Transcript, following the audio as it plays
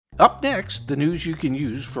Up next, the news you can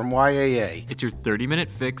use from YAA. It's your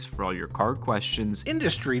 30-minute fix for all your car questions,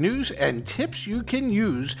 Industry news, and tips you can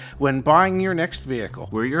use when buying your next vehicle.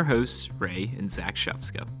 We're your hosts, Ray and Zach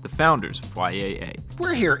Shefska, the founders of YAA.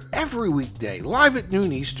 We're here every weekday, live at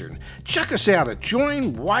noon Eastern. Check us out at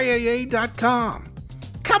joinyaa.com.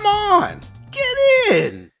 Come on, get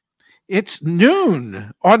in! It's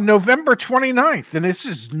noon on November 29th, and this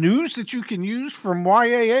is news that you can use from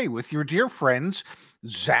YAA with your dear friends,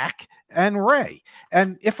 Zach and Ray.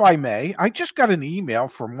 And if I may, I just got an email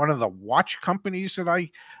from one of the watch companies that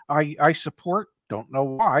I support. Don't know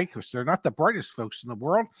why, because they're not the brightest folks in the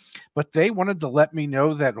world, but they wanted to let me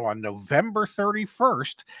know that on November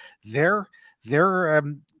 31st, they're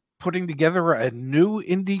putting together a new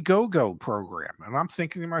Indiegogo program. And I'm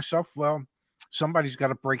thinking to myself, well, somebody's got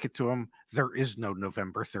to break it to them. There is no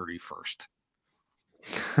November 31st.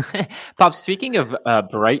 Pop, speaking of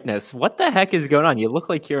brightness, what the heck is going on? You look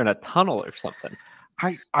like you're in a tunnel or something.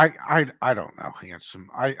 I don't know, handsome.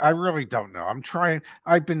 I really don't know. I'm trying.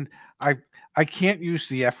 I can't use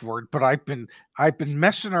the F word, but I've been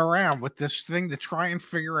messing around with this thing to try and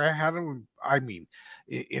figure out how to. I mean,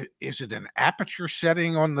 is it an aperture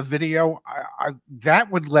setting on the video? That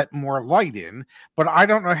would let more light in, but I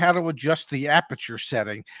don't know how to adjust the aperture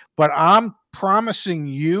setting. But I'm promising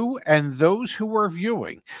you and those who are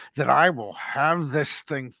viewing that I will have this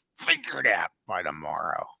thing figured out by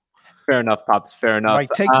tomorrow. Fair enough, Pops. Fair enough. It might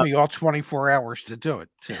take me all 24 hours to do it,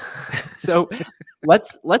 too. So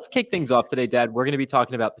let's kick things off today, Dad. We're going to be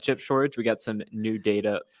talking about the chip shortage. We got some new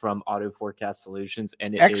data from Auto Forecast Solutions,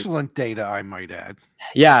 and excellent data, I might add.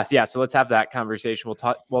 Yeah. So let's have that conversation.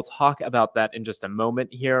 We'll talk about that in just a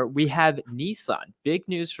moment. Here we have Nissan. Big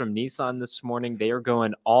news from Nissan this morning. They are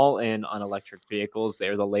going all in on electric vehicles. They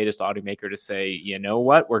are the latest automaker to say, you know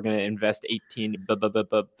what, we're going to invest $18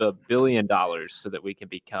 billion so that we can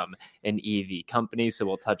become an EV company. So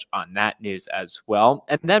we'll touch on that news as well.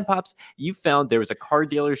 And then, Pops, you found there was a car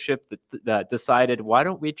dealership that decided, why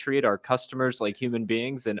don't we treat our customers like human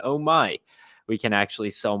beings? And oh my, we can actually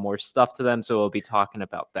sell more stuff to them. So we'll be talking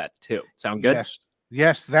about that too. Sound good?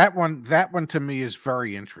 Yes. That one to me is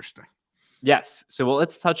very interesting. Yes. So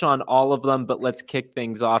let's touch on all of them, but let's kick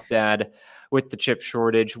things off, Dad, with the chip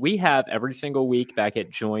shortage. We have every single week back at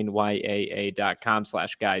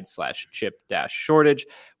joinyaa.com/guide/chip-shortage.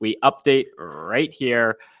 We update right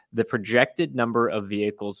here the projected number of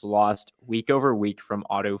vehicles lost week over week from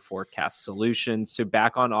Auto Forecast Solutions. So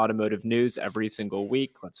back on automotive news every single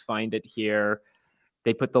week. Let's find it here.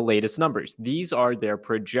 They put the latest numbers. These are their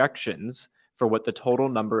projections for what the total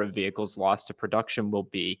number of vehicles lost to production will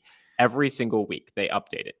be. Every single week, they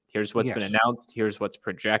update it. Here's what's been announced. Here's what's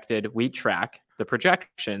projected. We track the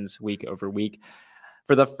projections week over week.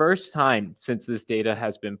 For the first time since this data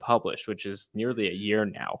has been published, which is nearly a year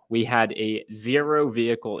now, we had a 0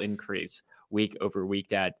 vehicle increase week over week,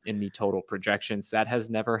 Dad, in the total projections. That has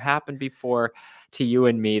never happened before. To you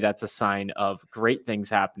and me, that's a sign of great things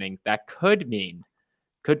happening. That could be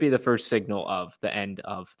the first signal of the end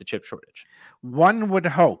of the chip shortage. One would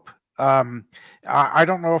hope. I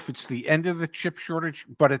don't know if it's the end of the chip shortage,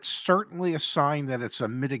 but it's certainly a sign that it's a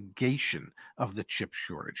mitigation of the chip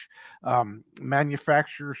shortage.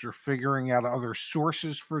 Manufacturers are figuring out other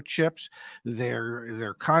sources for chips.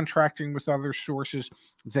 They're contracting with other sources.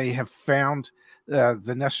 They have found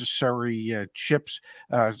the necessary chips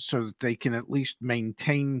so that they can at least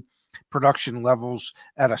maintain production levels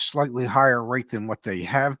at a slightly higher rate than what they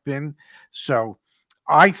have been. So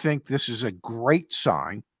I think this is a great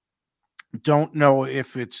sign. Don't know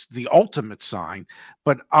if it's the ultimate sign,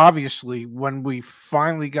 but obviously when we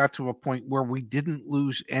finally got to a point where we didn't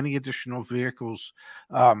lose any additional vehicles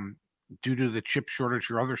due to the chip shortage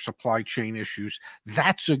or other supply chain issues,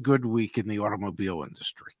 that's a good week in the automobile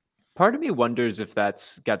industry. Part of me wonders if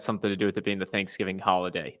that's got something to do with it being the Thanksgiving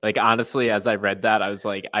holiday. Like, honestly, as I read that, I was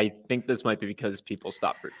like, I think this might be because people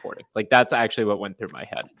stopped reporting. Like, that's actually what went through my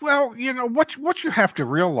head. Well, you know, what you have to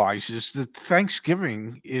realize is that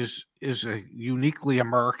Thanksgiving is a uniquely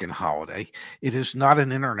American holiday. It is not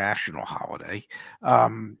an international holiday.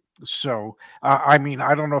 So, I mean,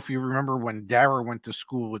 I don't know if you remember when Dara went to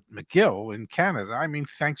school at McGill in Canada. I mean,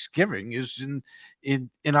 Thanksgiving is in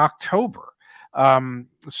October. No,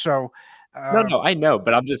 I know,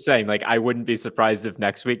 but I'm just saying, like, I wouldn't be surprised if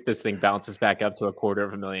next week this thing bounces back up to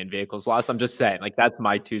 250,000 vehicles lost. I'm just saying, like, that's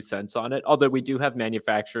my 2 cents on it. Although we do have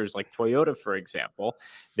manufacturers like Toyota, for example,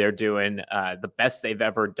 they're doing the best they've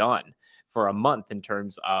ever done for a month in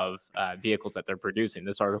terms of vehicles that they're producing.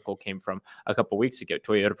 This article came from a couple weeks ago.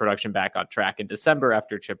 Toyota production back on track in December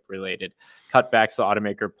after chip-related cutbacks. The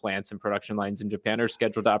automaker plants and production lines in Japan are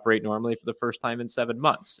scheduled to operate normally for the first time in 7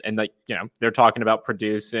 months. And they're talking about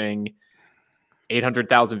producing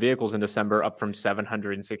 800,000 vehicles in December, up from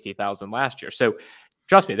 760,000 last year. So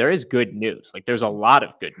trust me, there is good news. Like, there's a lot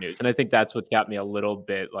of good news. And I think that's what's got me a little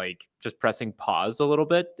bit like just pressing pause a little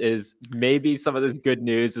bit, is maybe some of this good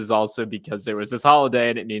news is also because there was this holiday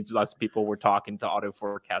and it means less people were talking to Auto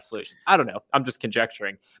Forecast Solutions. I don't know. I'm just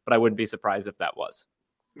conjecturing, but I wouldn't be surprised if that was.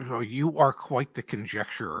 Oh, you are quite the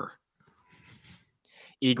conjecturer.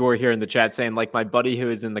 Igor here in the chat saying, like my buddy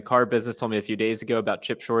who is in the car business told me a few days ago about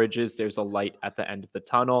chip shortages, there's a light at the end of the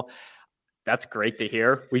tunnel. That's great to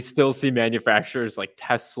hear. We still see manufacturers like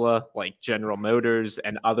Tesla, like General Motors,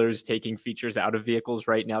 and others taking features out of vehicles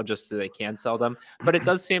right now just so they can sell them. But it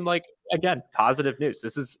does seem like, again, positive news.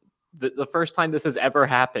 This is the first time this has ever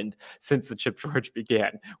happened since the chip shortage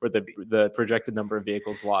began, where the projected number of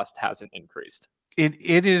vehicles lost hasn't increased. It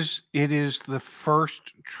is the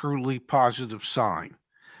first truly positive sign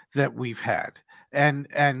that we've had,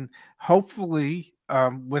 and hopefully,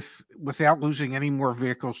 without losing any more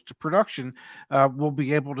vehicles to production, we'll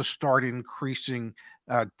be able to start increasing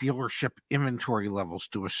dealership inventory levels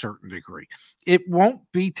to a certain degree. It won't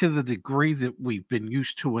be to the degree that we've been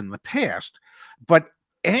used to in the past, but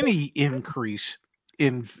any increase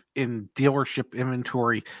in dealership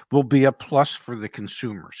inventory will be a plus for the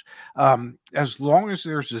consumers. As long as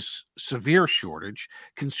there's this severe shortage,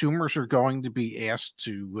 consumers are going to be asked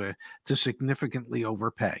to significantly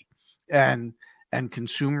overpay, and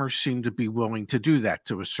consumers seem to be willing to do that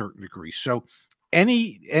to a certain degree. So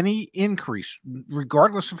any increase,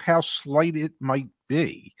 regardless of how slight it might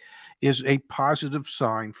be, is a positive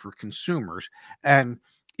sign for consumers. And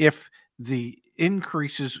if the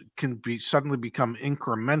increases can be suddenly become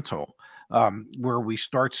incremental, where we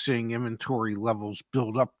start seeing inventory levels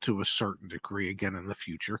build up to a certain degree again in the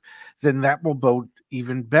future, then that will bode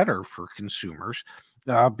even better for consumers,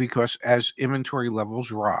 because as inventory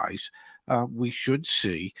levels rise, we should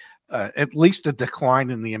see at least a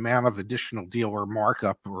decline in the amount of additional dealer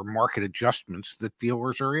markup or market adjustments that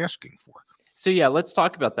dealers are asking for. So yeah, let's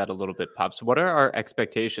talk about that a little bit, Pops. What are our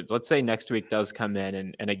expectations? Let's say next week does come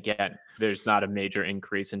in, and again, there's not a major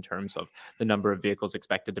increase in terms of the number of vehicles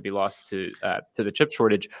expected to be lost to the chip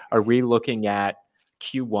shortage. Are we looking at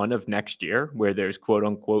Q1 of next year where there's quote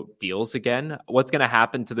unquote deals again? What's going to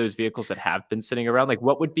happen to those vehicles that have been sitting around? Like,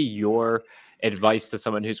 what would be your advice to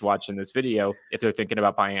someone who's watching this video if they're thinking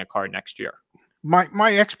about buying a car next year?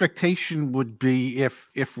 My expectation would be,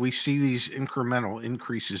 if we see these incremental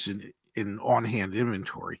increases in on-hand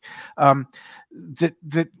inventory, that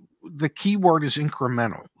the key word is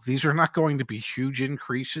incremental. These are not going to be huge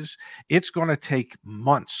increases. It's going to take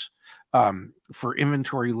months for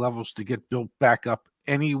inventory levels to get built back up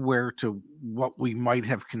anywhere to what we might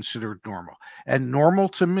have considered normal. And normal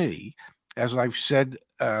to me, as I've said,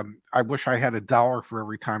 I wish I had $1 for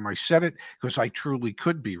every time I said it, because I truly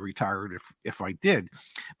could be retired if I did.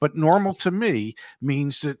 But normal to me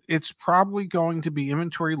means that it's probably going to be,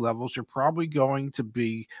 inventory levels are probably going to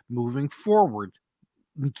be moving forward.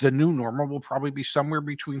 The new normal will probably be somewhere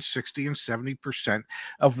between 60 and 70%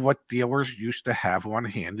 of what dealers used to have on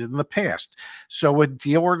hand in the past. So a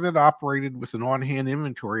dealer that operated with an on-hand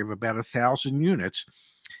inventory of about 1,000 units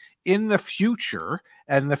in the future,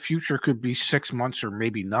 and the future could be 6 months or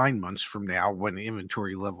maybe 9 months from now when the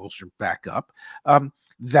inventory levels are back up,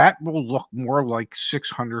 that will look more like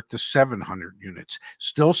 600 to 700 units.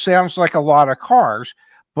 Still sounds like a lot of cars,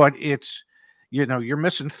 but it's, you're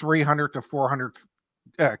missing 300 to 400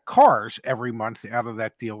 cars every month out of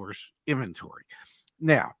that dealer's inventory.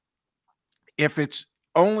 Now, if it's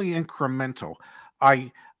only incremental,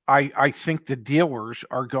 I think the dealers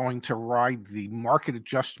are going to ride the market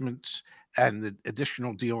adjustments and the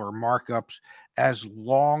additional dealer markups as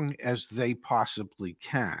long as they possibly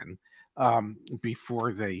can,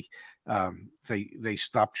 before they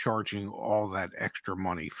stop charging all that extra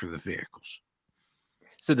money for the vehicles.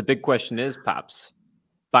 So the big question is, Pops,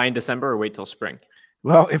 buy in December or wait till spring?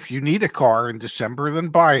 Well, if you need a car in December, then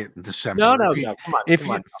buy it in December. No. Come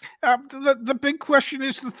on. The big question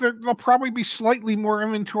is that there'll probably be slightly more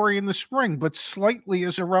inventory in the spring, but slightly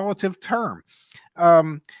is a relative term.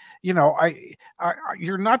 You're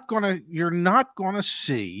not gonna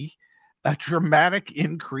see a dramatic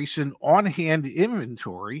increase in on-hand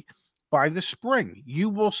inventory by the spring. You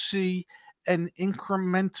will see an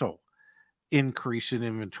incremental increase in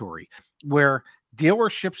inventory, where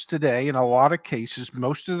dealerships today, in a lot of cases,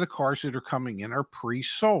 most of the cars that are coming in are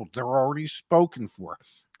pre-sold. They're already spoken for.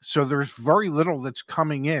 So there's very little that's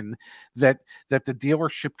coming in that the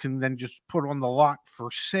dealership can then just put on the lot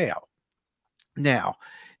for sale. Now,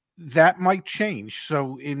 that might change.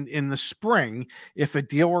 So in the spring, if a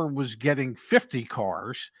dealer was getting 50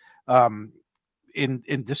 cars, um, in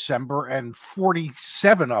December and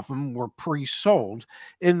 47 of them were pre-sold,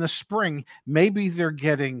 in the spring maybe they're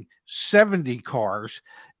getting 70 cars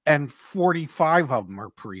and 45 of them are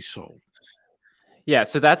pre-sold. Yeah,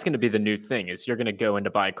 so that's going to be the new thing is you're going to go in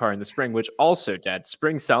to buy a car in the spring, which also, Dad,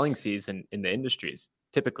 spring selling season in the industry is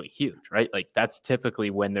typically huge, right? Like that's typically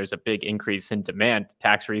when there's a big increase in demand,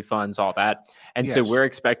 tax refunds, all that. And so Yes. we're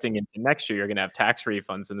expecting into next year, you're going to have tax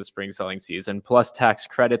refunds in the spring selling season, plus tax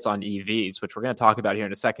credits on EVs, which we're going to talk about here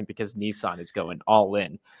in a second because Nissan is going all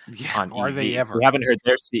in Yeah, on are they EVs. We ever? haven't heard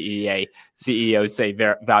their CEO say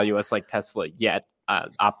value us like Tesla yet.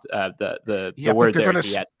 The Yeah, but word they're there going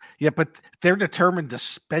is to yet. yeah, but they're determined to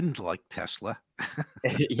spend like Tesla.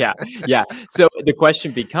 Yeah, yeah. So the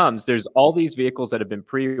question becomes there's all these vehicles that have been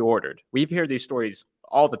pre-ordered. We've heard these stories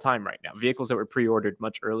all the time right now. Vehicles that were pre-ordered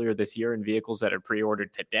much earlier this year and vehicles that are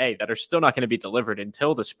pre-ordered today that are still not going to be delivered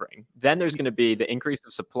until the spring. Then there's going to be the increase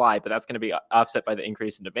of supply, but that's going to be offset by the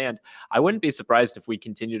increase in demand. I wouldn't be surprised if we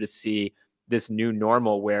continue to see this new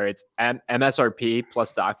normal where it's MSRP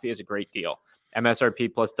plus doc fee is a great deal.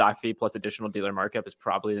 MSRP plus doc fee plus additional dealer markup is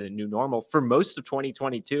probably the new normal for most of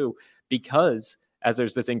 2022 because as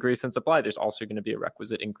there's this increase in supply, there's also going to be a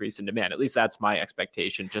requisite increase in demand. At least that's my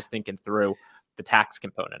expectation, just thinking through the tax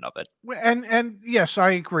component of it. And yes,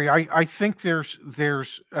 I agree. I think there's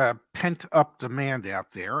pent up demand out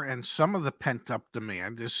there, and some of the pent up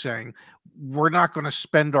demand is saying we're not going to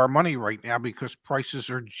spend our money right now because prices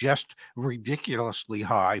are just ridiculously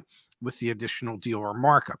high with the additional dealer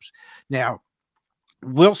markups. Now,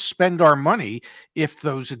 we'll spend our money if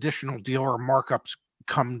those additional dealer markups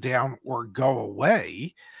come down or go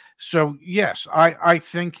away. So yes, I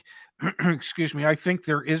think excuse me, I think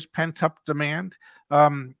there is pent up demand,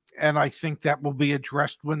 and I think that will be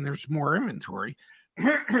addressed when there's more inventory.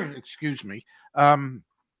 Excuse me,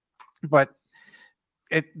 but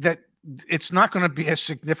that it's not going to be a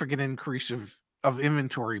significant increase of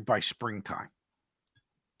inventory by springtime.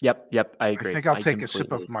 Yep. I I agree. think I'll I take a sip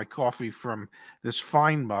completely. of my coffee from this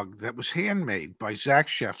fine mug that was handmade by Zach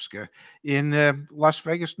Shefska in Las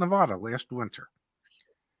Vegas, Nevada last winter.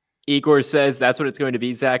 Igor says that's what it's going to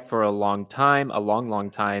be, Zach, for a long time, a long, long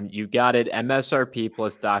time. You got it. MSRP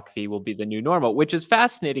plus doc fee will be the new normal, which is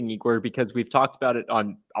fascinating, Igor, because we've talked about it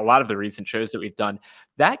on a lot of the recent shows that we've done.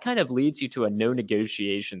 That kind of leads you to a no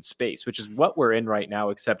negotiation space, which is what we're in right now,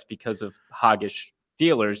 except because of hoggish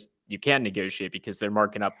dealers, you can negotiate because they're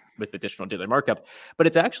marking up with additional dealer markup. But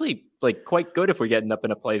it's actually like quite good if we're getting up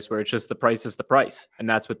in a place where it's just the price is the price, and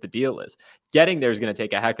that's what the deal is. Getting there is going to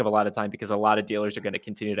take a heck of a lot of time because a lot of dealers are going to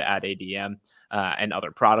continue to add ADM and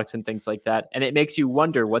other products and things like that. And it makes you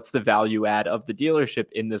wonder what's the value add of the dealership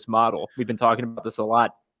in this model. We've been talking about this a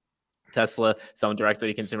lot. Tesla selling directly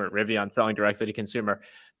to consumer, Rivian selling directly to consumer.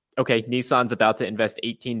 Okay, Nissan's about to invest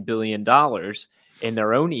 $18 billion in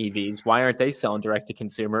their own EVs. Why aren't they selling direct to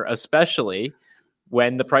consumer, especially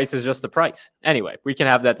when the price is just the price? Anyway, we can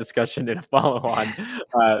have that discussion in a follow-on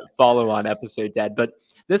episode, Dad. But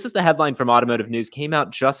this is the headline from Automotive News. Came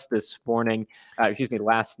out just this morning,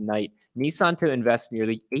 last night. Nissan to invest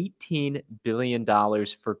nearly $18 billion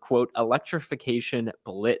for, quote, electrification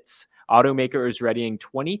blitz. Automaker is readying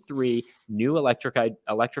 23 new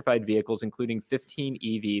electrified vehicles, including 15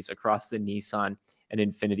 EVs across the Nissan and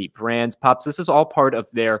Infiniti brands. Pops, this is all part of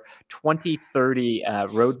their 2030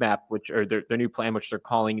 roadmap, or their new plan, which they're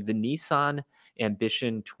calling the Nissan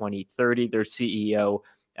Ambition 2030. Their CEO,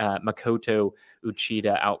 Makoto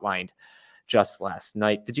Uchida, outlined just last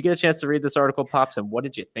night. Did you get a chance to read this article, Pops, and what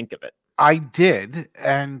did you think of it? I did,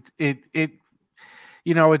 and it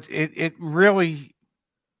really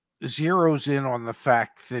zeroes in on the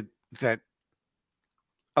fact that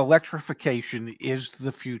electrification is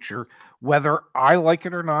the future, whether I like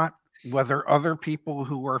it or not, whether other people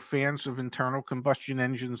who are fans of internal combustion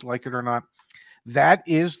engines like it or not. That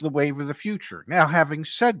is the wave of the future. Now, having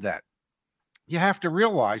said that, you have to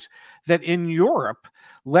realize that in Europe,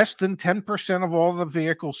 less than 10% of all the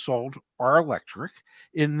vehicles sold are electric.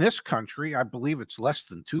 In this country, I believe it's less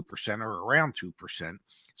than 2% or around 2%.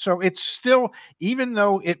 So it's still, even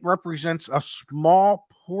though it represents a small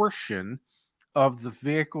portion of the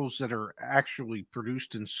vehicles that are actually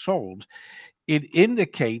produced and sold, it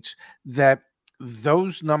indicates that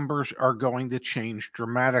those numbers are going to change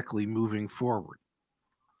dramatically moving forward.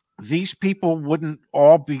 these people wouldn't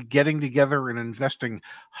all be getting together and investing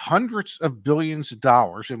hundreds of billions of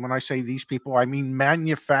dollars. And when I say these people, I mean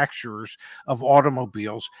manufacturers of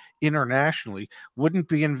automobiles internationally wouldn't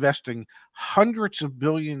be investing hundreds of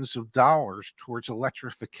billions of dollars towards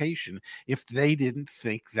electrification if they didn't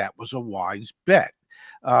think that was a wise bet.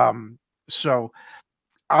 So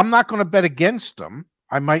I'm not going to bet against them.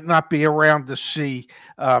 I might not be around to see,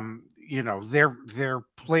 their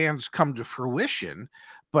plans come to fruition,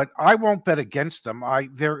 but I won't bet against them.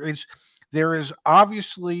 There is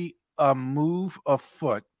obviously a move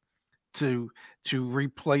afoot to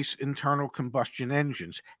replace internal combustion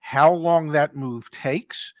engines. How long that move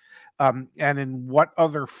takes, and in what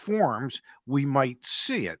other forms we might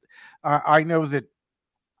see it. I know that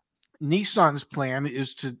Nissan's plan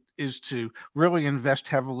is to really invest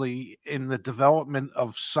heavily in the development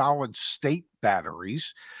of solid state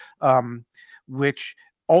batteries, um, which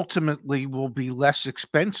ultimately will be less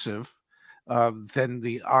expensive than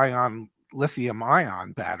the lithium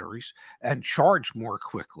ion batteries, and charge more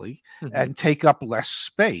quickly Mhm. and take up less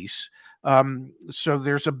space. So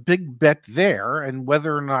there's a big bet there, and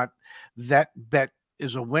whether or not that bet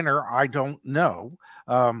is a winner, I don't know.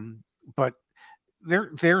 But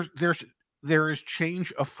there there there's there is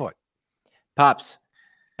change afoot. Pops,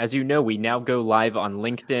 as you know, we now go live on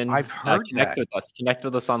LinkedIn. I've heard Connect that. with us. Connect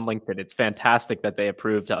with us on LinkedIn. It's fantastic that they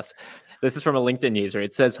approved us. This is from a LinkedIn user.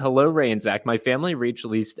 It says, "Hello, Ray and Zach. My family reached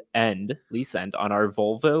lease end on our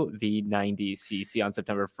Volvo V90cc on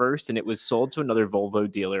September 1st, and it was sold to another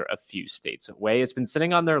Volvo dealer a few states away. It's been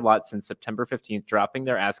sitting on their lot since September 15th, dropping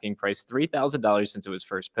their asking price $3,000 since it was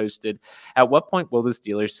first posted. At what point will this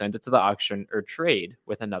dealer send it to the auction or trade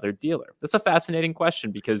with another dealer?" That's a fascinating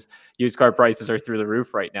question because used car prices are through the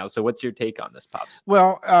roof right now. So, what's your take on this, Pops?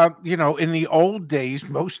 Well, in the old days,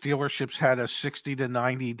 most dealerships had a 60 to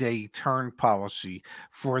 90-day turn policy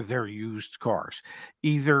for their used cars.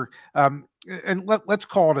 Either, and let's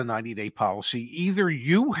call it a 90-day policy. Either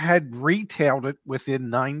you had retailed it within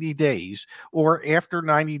 90 days, or after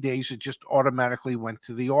 90 days, it just automatically went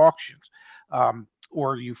to the auctions.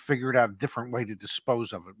 Or you figured out a different way to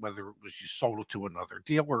dispose of it, whether it was you sold it to another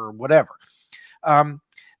dealer or whatever. Um,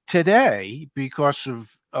 Today, because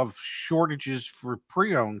of shortages for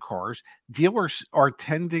pre-owned cars, dealers are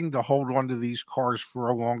tending to hold on to these cars for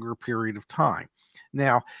a longer period of time.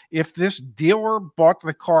 Now, if this dealer bought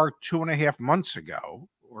the car 2.5 months ago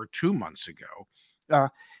or 2 months ago, uh,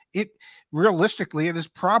 it realistically it is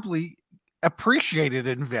probably appreciated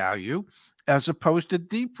in value as opposed to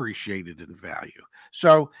depreciated in value.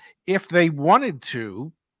 So, if they wanted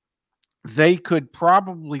to, they could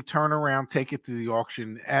probably turn around, take it to the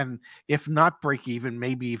auction, and if not break even,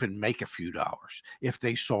 maybe even make a few dollars if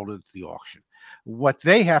they sold it at the auction. What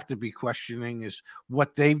they have to be questioning is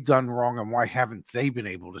what they've done wrong and why haven't they been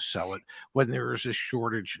able to sell it when there is a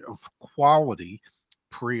shortage of quality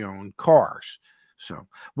pre-owned cars. So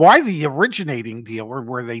why the originating dealer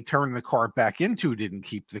where they turned the car back into didn't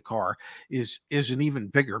keep the car is an even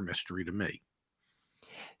bigger mystery to me.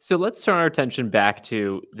 So let's turn our attention back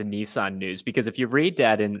to the Nissan news because if you read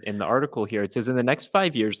that in the article here, it says in the next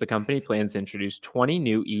 5 years, the company plans to introduce 20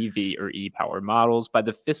 new EV or e power models by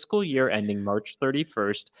the fiscal year ending March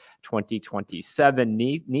 31st, 2027.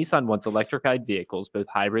 Nissan wants electrified vehicles, both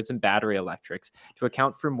hybrids and battery electrics, to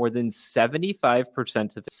account for more than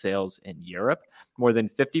 75% of its sales in Europe, more than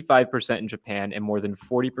 55% in Japan, and more than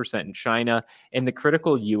 40% in China. In the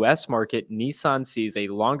critical US market, Nissan sees a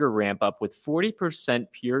longer ramp up with 40%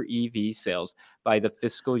 pure EV sales by the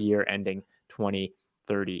fiscal year ending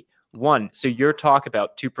 2031. So your talk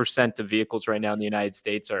about 2% of vehicles right now in the United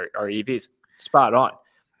States are EVs. Spot on.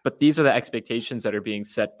 But these are the expectations that are being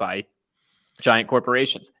set by giant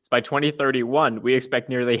corporations. By 2031, we expect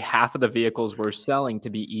nearly half of the vehicles we're selling to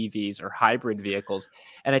be EVs or hybrid vehicles.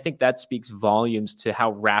 And I think that speaks volumes to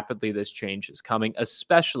how rapidly this change is coming,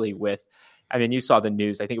 especially with, I mean, you saw the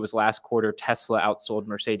news. I think it was last quarter, Tesla outsold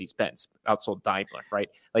Mercedes-Benz, outsold Daimler, right?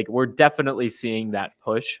 Like we're definitely seeing that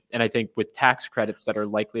push. And I think with tax credits that are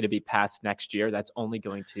likely to be passed next year, that's only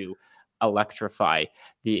going to electrify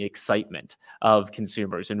the excitement of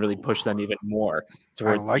consumers and really push them even more I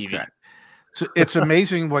towards like that. EVs. So it's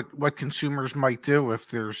amazing what consumers might do if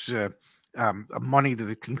there's money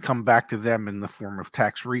that can come back to them in the form of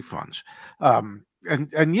tax refunds.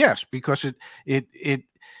 And yes, because it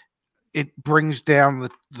it brings down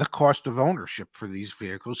the cost of ownership for these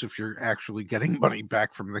vehicles if you're actually getting money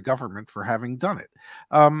back from the government for having done it.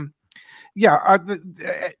 Um, yeah,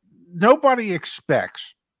 nobody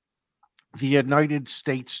expects the United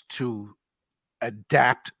States to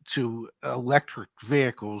adapt to electric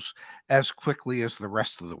vehicles as quickly as the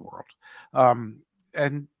rest of the world.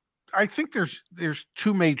 And I think there's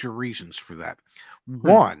two major reasons for that. Hmm.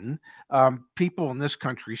 One, people in this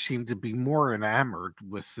country seem to be more enamored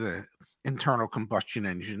with the internal combustion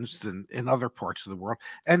engines than in other parts of the world.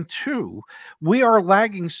 And two, we are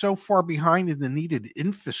lagging so far behind in the needed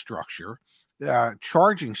infrastructure,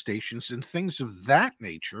 charging stations and things of that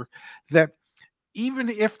nature, that even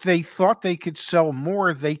if they thought they could sell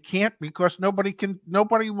more, they can't, because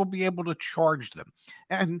nobody will be able to charge them.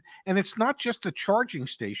 And it's not just the charging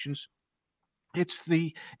stations, it's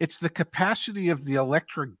the capacity of the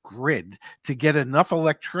electric grid to get enough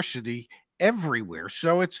electricity everywhere.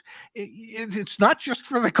 So it's not just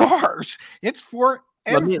for the cars, it's for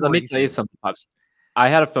Let me tell you everything. something, Pops. I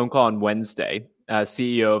had a phone call on Wednesday.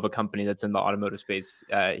 CEO of a company that's in the automotive space.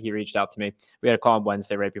 He reached out to me. We had a call on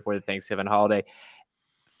Wednesday right before the Thanksgiving holiday.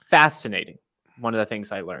 Fascinating. One of the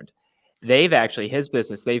things I learned. His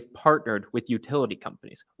business, they've partnered with utility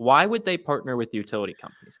companies. Why would they partner with utility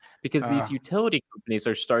companies? Because uh, these utility companies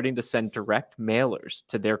are starting to send direct mailers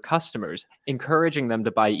to their customers, encouraging them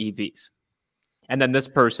to buy EVs. And then this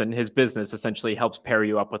person, his business essentially helps pair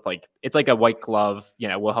you up with it's like a white glove,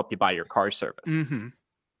 we'll help you buy your car service. mhm.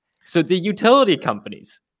 So the utility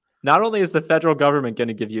companies, not only is the federal government going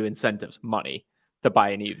to give you incentives, money to buy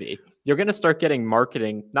an EV, you're going to start getting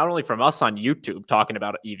marketing, not only from us on YouTube talking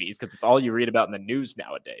about EVs, because it's all you read about in the news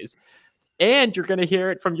nowadays, and you're going to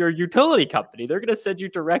hear it from your utility company. They're going to send you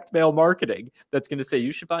direct mail marketing that's going to say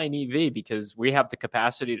you should buy an EV because we have the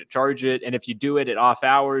capacity to charge it. And if you do it at off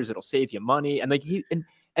hours, it'll save you money. And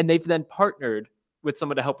and they've then partnered with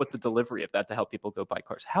someone to help with the delivery of that to help people go buy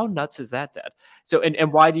cars. How nuts is that, Dad? So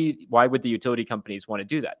and why would the utility companies want to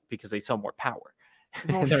do that? Because they sell more power.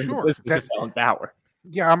 Well, And they're in the sure. business of selling power.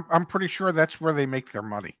 Yeah, I'm pretty sure that's where they make their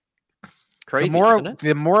money. The Crazy, more isn't it?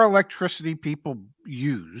 the more electricity people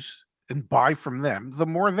use and buy from them, the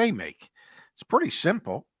more they make. It's pretty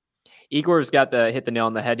simple. Igor's got the hit the nail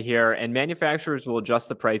on the head here, and manufacturers will adjust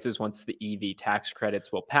the prices once the EV tax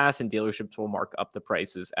credits will pass, and dealerships will mark up the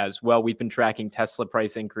prices as well. We've been tracking Tesla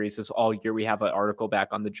price increases all year. We have an article back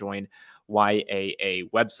on the Join YAA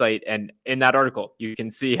website, and in that article, you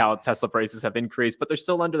can see how Tesla prices have increased, but they're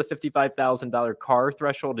still under the $55,000 car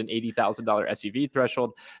threshold and $80,000 SUV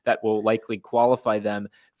threshold that will likely qualify them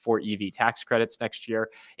for EV tax credits next year.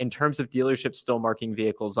 In terms of dealerships still marking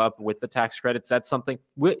vehicles up with the tax credits, that's something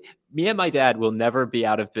me and my dad will never be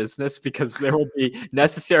out of business because there will be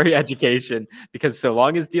necessary education, because so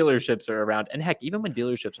long as dealerships are around, and heck, even when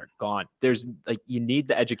dealerships are gone, there's you need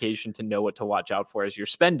the education to know what to watch out for as you're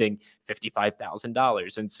spending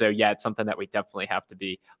 $55,000. And so, yeah, it's something that we definitely have to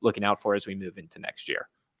be looking out for as we move into next year.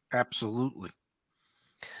 Absolutely.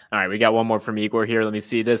 All right, we got one more from Igor here. Let me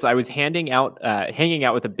see this. I was hanging out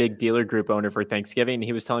with a big dealer group owner for Thanksgiving, and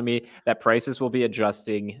he was telling me that prices will be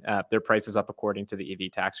adjusting their prices up according to the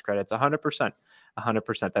EV tax credits. 100%.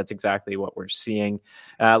 100%. That's exactly what we're seeing.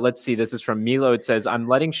 Let's see. This is from Milo. It says, I'm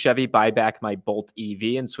letting Chevy buy back my Bolt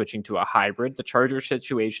EV and switching to a hybrid. The charger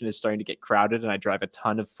situation is starting to get crowded, and I drive a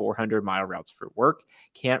ton of 400-mile routes for work.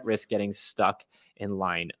 Can't risk getting stuck in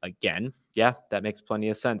line again. Yeah, that makes plenty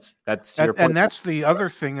of sense. That's your point. And that's the other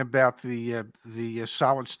thing about the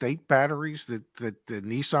solid state batteries that the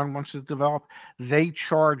Nissan wants to develop. They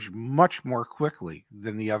charge much more quickly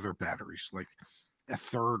than the other batteries, like a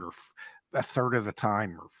third of the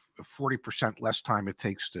time, or 40% less time it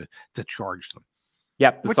takes to charge them.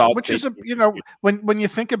 Yep, the Which solid which is state a piece is huge. when you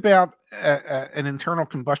think about an internal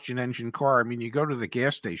combustion engine car, I mean, you go to the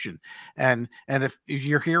gas station, and if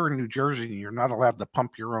you're here in New Jersey and you're not allowed to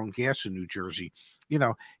pump your own gas in New Jersey,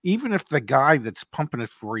 even if the guy that's pumping it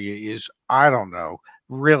for you is, I don't know,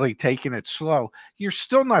 really taking it slow, you're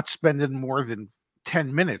still not spending more than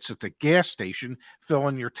 10 minutes at the gas station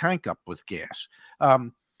filling your tank up with gas.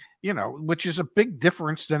 Um, which is a big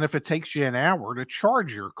difference than if it takes you an hour to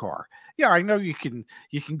charge your car. Yeah, I know you can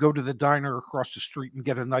go to the diner across the street and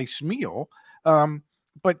get a nice meal.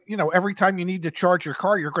 But every time you need to charge your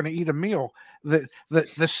car, you're going to eat a meal.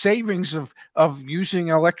 The savings of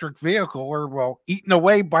using an electric vehicle are, well, eaten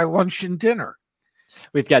away by lunch and dinner.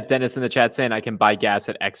 We've got Dennis in the chat saying I can buy gas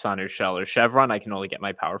at Exxon or Shell or Chevron. I can only get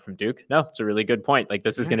my power from Duke. No, it's a really good point. Like,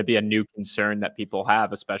 this is Yeah. going to be a new concern that people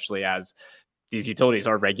have, especially as these utilities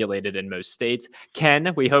are regulated in most states.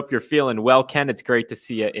 Ken, we hope you're feeling well. Ken, it's great to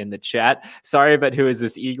see you in the chat. Sorry, but who is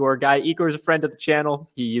this Igor guy? Igor's a friend of the channel.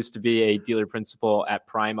 He used to be a dealer principal at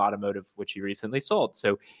Prime Automotive, which he recently sold.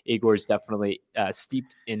 So Igor's definitely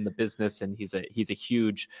steeped in the business, and he's a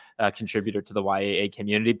huge contributor to the YAA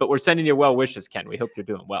community. But we're sending you well wishes, Ken. We hope you're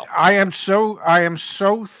doing well. I am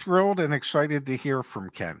so thrilled and excited to hear from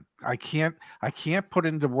Ken. I can't put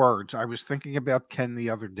into words. I was thinking about Ken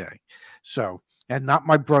the other day. So, and not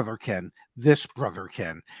my brother Ken, this brother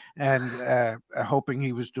Ken, and hoping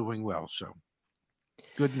he was doing well. So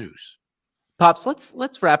good news. Pops,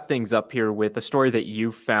 let's wrap things up here with a story that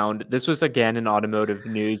you found. This was again in automotive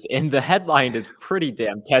news, and the headline is pretty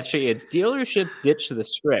damn catchy. It's dealership ditched the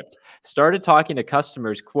script, started talking to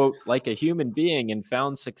customers, quote, like a human being, and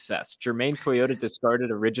found success. Germain Toyota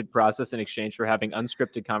discarded a rigid process in exchange for having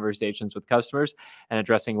unscripted conversations with customers and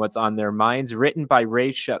addressing what's on their minds. Written by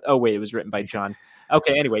Ray Oh, wait, it was written by John.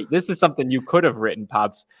 Okay, anyway, this is something you could have written,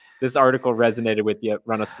 Pops. This article resonated with you.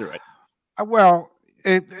 Run us through it. Well,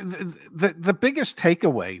 the biggest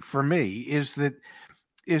takeaway for me is that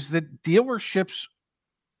dealerships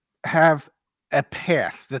have a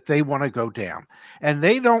path that they want to go down, and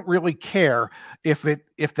they don't really care if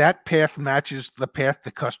that path matches the path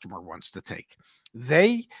the customer wants to take.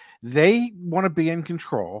 They want to be in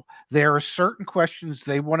control. There are certain questions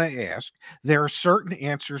they want to ask. There are certain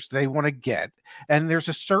answers they want to get, and there's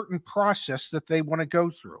a certain process that they want to go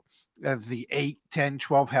through. The 8, 10,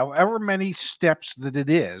 12, however many steps that it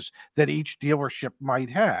is that each dealership might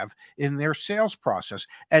have in their sales process.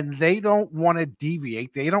 And they don't want to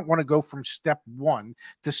deviate. They don't want to go from step 1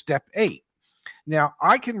 to step 8. Now,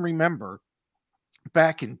 I can remember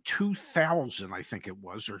back in 2000, I think it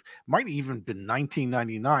was, or might have even been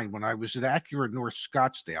 1999, when I was at Acura North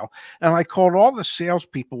Scottsdale, and I called all the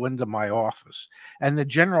salespeople into my office, and the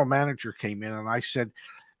general manager came in, and I said,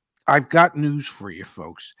 I've got news for you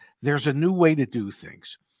folks. There's a new way to do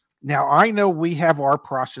things. Now, I know we have our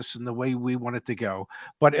process and the way we want it to go,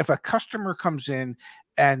 but if a customer comes in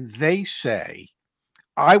and they say,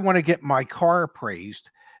 I want to get my car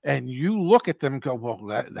appraised, and you look at them and go, well,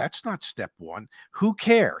 that's not step 1. Who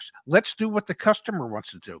cares? Let's do what the customer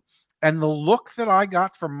wants to do. And the look that I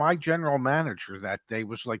got from my general manager that day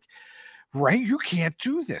was like, Ray, you can't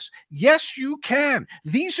do this. Yes, you can.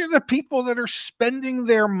 These are the people that are spending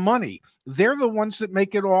their money. They're the ones that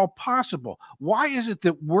make it all possible. Why is it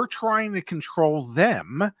that we're trying to control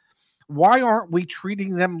them? Why aren't we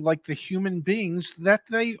treating them like the human beings that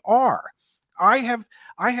they are? I have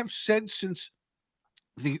said since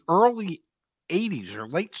the early 80s or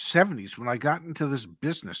late 70s, when I got into this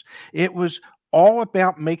business, it was all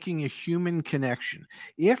about making a human connection.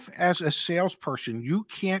 If, as a salesperson, you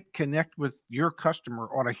can't connect with your customer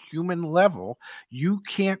on a human level, you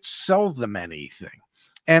can't sell them anything.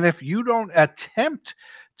 And if you don't attempt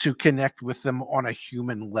to connect with them on a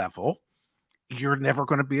human level, you're never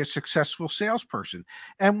going to be a successful salesperson.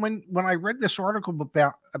 And when I read this article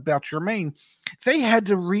about Germain, they had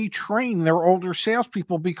to retrain their older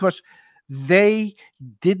salespeople because they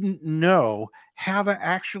didn't know how to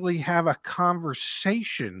actually have a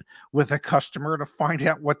conversation with a customer to find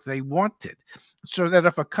out what they wanted. So that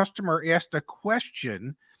if a customer asked a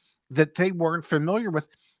question that they weren't familiar with,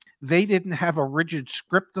 they didn't have a rigid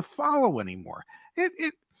script to follow anymore.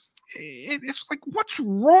 It's like, what's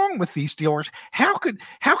wrong with these dealers? How could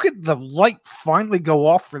the light finally go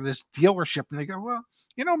off for this dealership? And they go, well,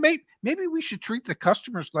 maybe we should treat the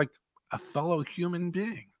customers like a fellow human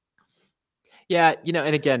being. Yeah,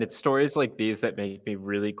 and again, it's stories like these that make me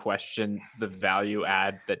really question the value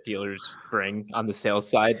add that dealers bring on the sales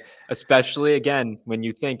side, especially again when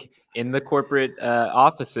you think in the corporate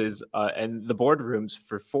offices and the boardrooms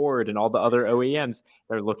for Ford and all the other OEMs,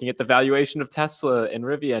 they're looking at the valuation of Tesla and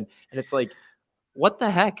Rivian, and it's like, what the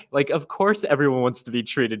heck? Like, of course, everyone wants to be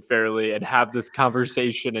treated fairly and have this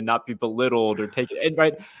conversation and not be belittled or taken. And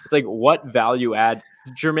right, it's like, what value add?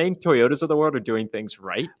 Germain Toyotas of the world are doing things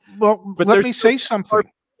right. Well, But let there's me still say something.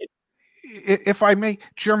 If I may,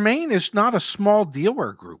 Germain is not a small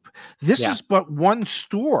dealer group. This Yeah. is but one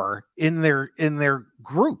store in their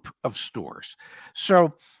group of stores.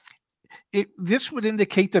 So this would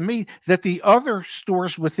indicate to me that the other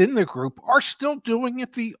stores within the group are still doing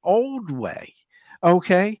it the old way.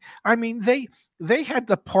 Okay. I mean, they had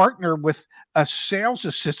to partner with a sales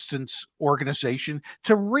assistance organization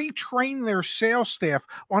to retrain their sales staff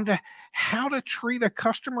onto how to treat a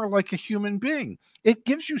customer like a human being. It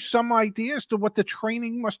gives you some idea as to what the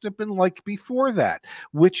training must have been like before that,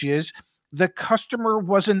 which is the customer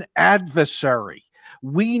was an adversary.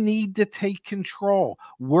 We need to take control.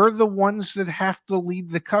 We're the ones that have to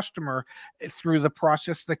lead the customer through the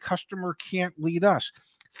process. The customer can't lead us.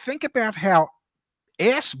 Think about how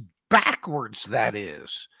ass backwards that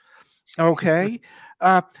is. Okay.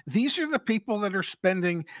 These are the people that are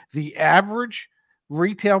spending the average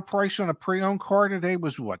retail price on a pre-owned car today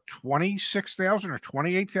was what, $26,000 or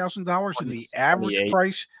 $28,000, and the average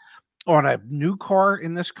price on a new car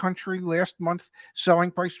in this country last month selling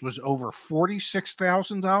price was over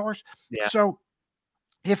 $46,000. Yeah. So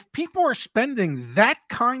if people are spending that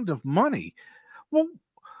kind of money, Well,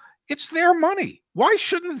 it's their money. Why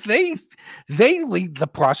shouldn't they lead the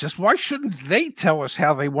process? Why shouldn't they tell us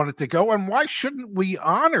how they want it to go? And why shouldn't we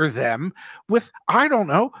honor them with, I don't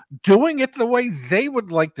know, doing it the way they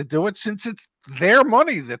would like to do it, since it's their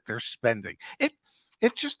money that they're spending? It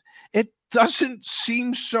doesn't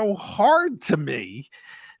seem so hard to me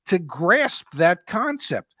to grasp that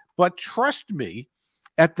concept. But trust me,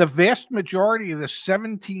 at the vast majority of the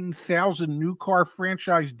 17,000 new car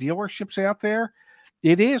franchise dealerships out there,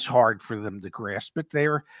 it is hard for them to grasp it. They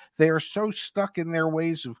are so stuck in their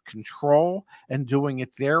ways of control and doing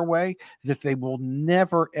it their way that they will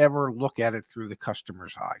never ever look at it through the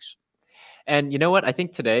customer's eyes. And you know what? I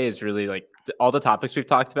think today is really like all the topics we've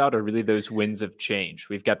talked about are really those winds of change.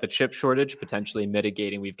 We've got the chip shortage potentially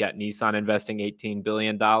mitigating. We've got Nissan investing $18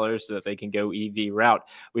 billion so that they can go EV route.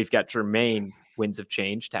 We've got Germain winds of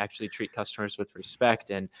change to actually treat customers with respect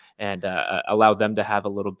and allow them to have a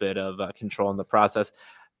little bit of control in the process.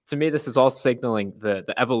 To me, this is all signaling the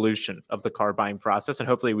evolution of the car buying process. And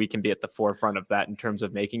hopefully we can be at the forefront of that in terms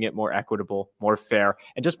of making it more equitable, more fair,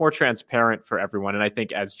 and just more transparent for everyone. And I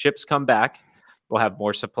think as chips come back, we'll have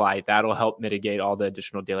more supply. That'll help mitigate all the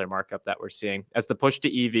additional dealer markup that we're seeing. As the push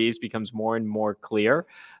to EVs becomes more and more clear,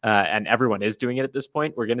 and everyone is doing it at this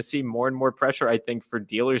point, we're going to see more and more pressure, I think, for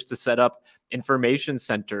dealers to set up information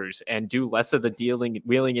centers and do less of the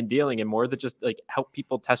wheeling and dealing, and more of the just like help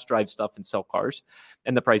people test drive stuff and sell cars.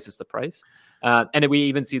 And the price is the price. And we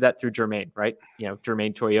even see that through Germain, right? You know,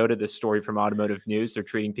 Germain Toyota, this story from Automotive News, they're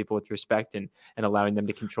treating people with respect and allowing them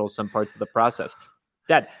to control some parts of the process.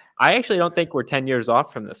 Dad, I actually don't think we're 10 years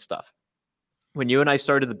off from this stuff. When you and I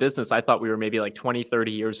started the business, I thought we were maybe like 20,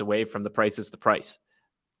 30 years away from the price is the price.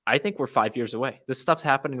 I think we're 5 years away. This stuff's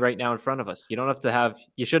happening right now in front of us. You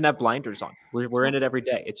shouldn't have blinders on. We're in it every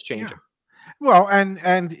day. It's changing. Yeah. Well,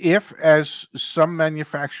 and if, as some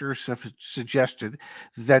manufacturers have suggested,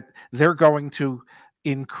 that they're going to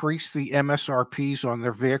increase the MSRPs on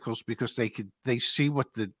their vehicles because they see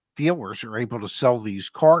what the dealers are able to sell these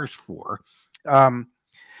cars for.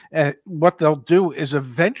 What they'll do is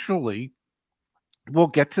eventually we'll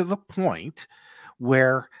get to the point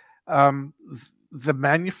where the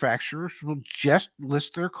manufacturers will just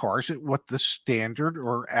list their cars at what the standard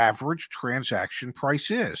or average transaction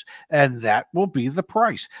price is, and that will be the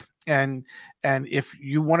price. And if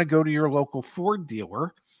you want to go to your local Ford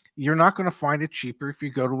dealer, you're not going to find it cheaper if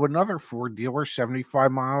you go to another Ford dealer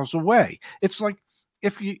 75 miles away. It's like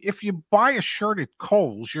if you buy a shirt at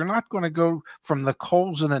Kohl's, you're not going to go from the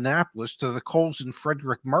Kohl's in Annapolis to the Kohl's in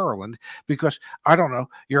Frederick, Maryland, because, I don't know,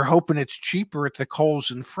 you're hoping it's cheaper at the Kohl's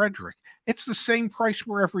in Frederick. It's the same price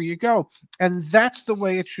wherever you go. And that's the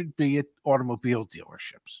way it should be at automobile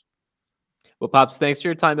dealerships. Well, Pops, thanks for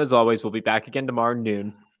your time as always. We'll be back again tomorrow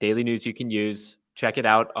noon. Daily news you can use. Check it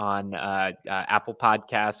out on Apple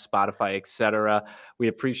Podcasts, Spotify, etc. We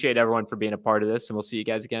appreciate everyone for being a part of this, and we'll see you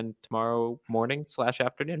guys again tomorrow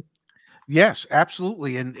morning/afternoon. Yes,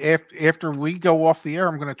 absolutely. And after we go off the air,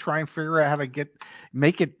 I'm going to try and figure out how to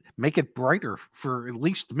make it brighter for at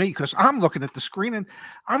least me, because I'm looking at the screen and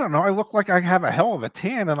I don't know, I look like I have a hell of a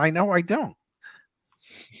tan, and I know I don't.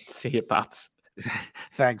 See you, Pops.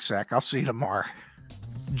 Thanks, Zach. I'll see you tomorrow.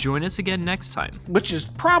 Join us again next time, which is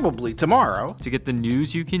probably tomorrow, to get the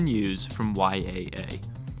news you can use from YAA.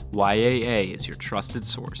 YAA is your trusted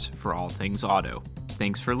source for all things auto.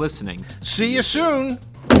 Thanks for listening. See you soon.